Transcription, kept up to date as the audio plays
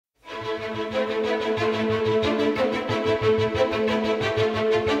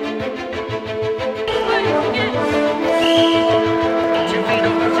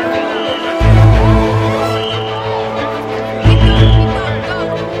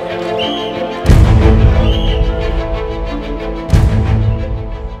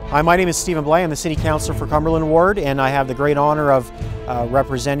Hi, my name is Stephen Blay. I'm the City Councillor for Cumberland Ward, and I have the great honour of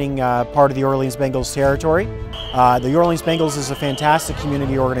representing part of the Orléans Bengals territory. The Orléans Bengals is a fantastic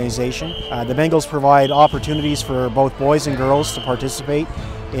community organization. The Bengals provide opportunities for both boys and girls to participate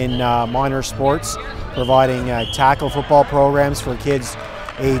in minor sports, providing tackle football programs for kids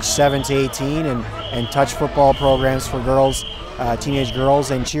aged 7 to 18 and touch football programs for girls, teenage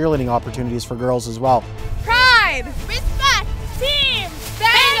girls, and cheerleading opportunities for girls as well. Pride, respect, team,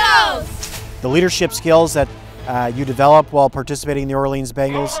 Bengals! The leadership skills that you develop while participating in the Orléans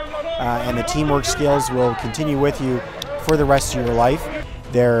Bengals and the teamwork skills will continue with you for the rest of your life.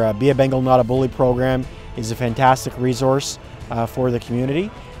 Their Be a Bengal Not a Bully program is a fantastic resource for the community,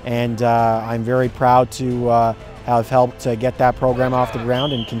 and I'm very proud to have helped get that program off the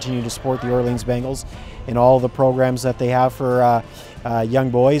ground and continue to support the Orléans Bengals in all the programs that they have for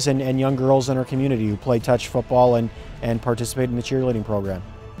young boys and young girls in our community who play touch football and participate in the cheerleading program.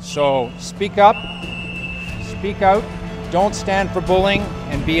 So speak up, speak out, don't stand for bullying,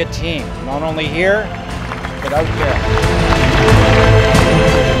 and be a team, not only here, but out there.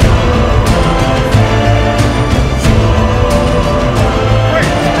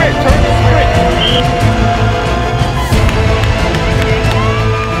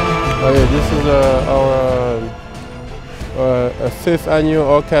 This is our 5th annual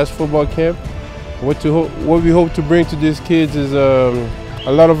all-cash football camp. What we hope to bring to these kids is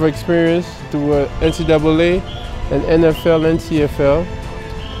a lot of experience through NCAA and NFL and CFL.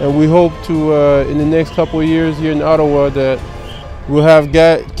 And we hope to, in the next couple of years here in Ottawa, that we'll have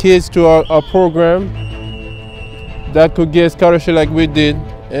kids to our program that could get scholarship like we did,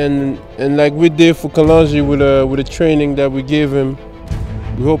 and like we did for Kalanji with the training that we gave him.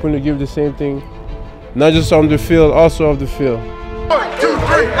 We're hoping to give the same thing, not just on the field, also off the field. 1, 2,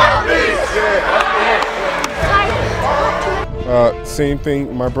 3, Same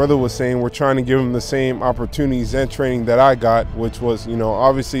thing my brother was saying. We're trying to give him the same opportunities and training that I got, which was,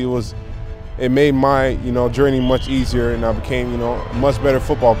 obviously it made my, journey much easier, and I became, a much better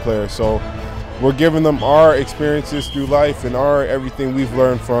football player. So we're giving them our experiences through life and everything we've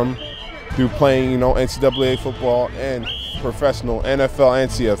learned through playing, NCAA football and professional NFL and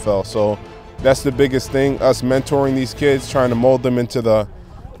CFL. So that's the biggest thing, us mentoring these kids, trying to mold them into the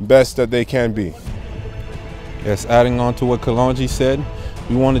best that they can be. Yes, adding on to what Kalanji said,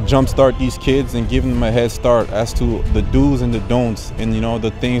 we want to jumpstart these kids and give them a head start as to the do's and the don'ts, and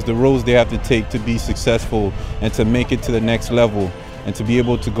the roads they have to take to be successful and to make it to the next level and to be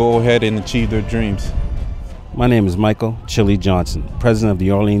able to go ahead and achieve their dreams. My name is Michael Chili Johnson, president of the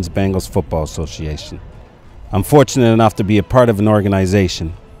Orléans Bengals Football Association. I'm fortunate enough to be a part of an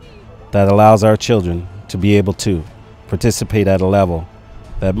organization that allows our children to be able to participate at a level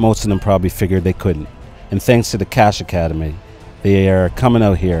that most of them probably figured they couldn't. And thanks to the Cash Academy, they are coming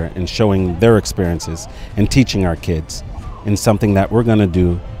out here and showing their experiences and teaching our kids in something that we're going to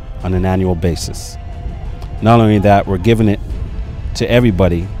do on an annual basis. Not only that, we're giving it to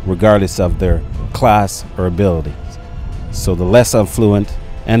everybody regardless of their class or ability. So the less affluent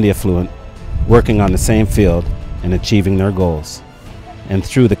and the affluent working on the same field and achieving their goals. And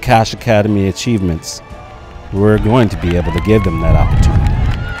through the Cash Academy achievements, we're going to be able to give them that opportunity.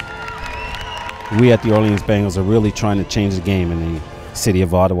 We at the Orléans Bengals are really trying to change the game in the city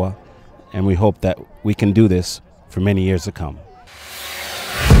of Ottawa, and we hope that we can do this for many years to come.